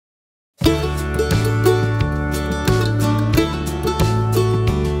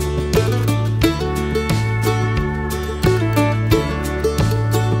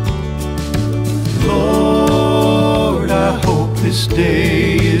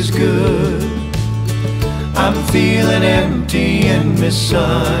good. I'm feeling empty and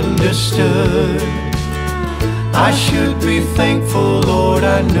misunderstood. I should be thankful, Lord,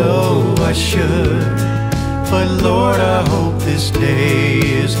 I know I should. But Lord, I hope this day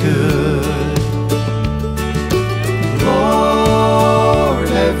is good. Lord,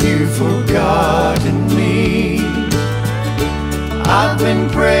 have you forgotten me? I've been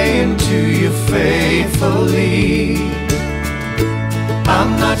praying to you faithfully.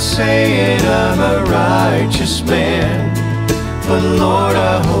 I'm not saying I'm a righteous man, but Lord,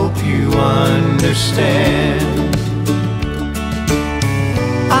 I hope you understand.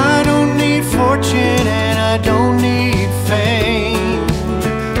 I don't need fortune and I don't need fame.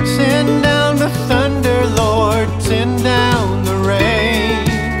 Send down the thunder, Lord, send down the rain.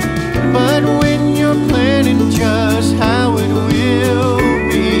 But when you're planning just how it will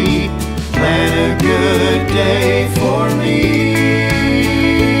be, plan a good day for me.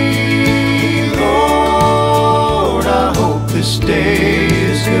 Lord, I hope this day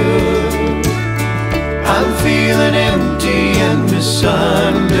is good. I'm feeling empty and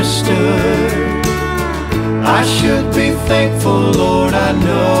misunderstood. I should be thankful, Lord, I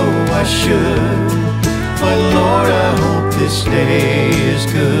know I should. But Lord, I hope this day is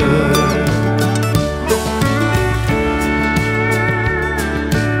good.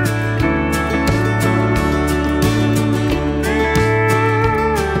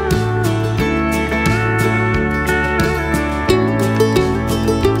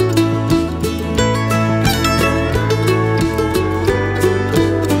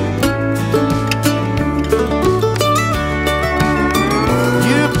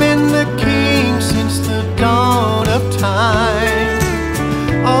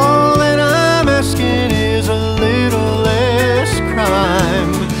 All that I'm asking is a little less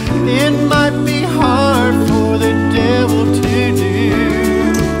crime. It might be hard for the devil to do.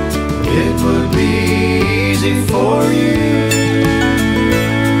 It would be easy for you.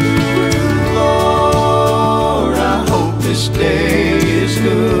 Lord, I hope this day is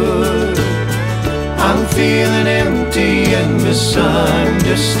good. I'm feeling empty and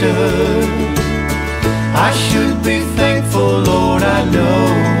misunderstood. I should be thankful, Lord, I know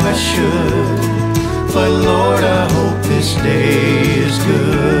I should. But Lord, I hope this day is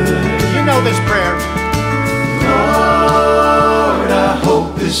good. You know this prayer. Lord, I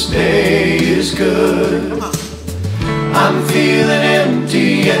hope this day is good. I'm feeling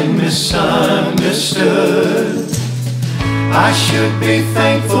empty and misunderstood. I should be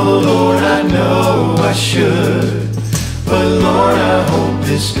thankful, Lord, I know I should. But Lord, I hope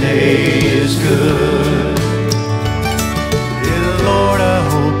this day is good. Yeah, Lord, I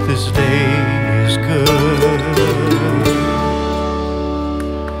hope this day is good.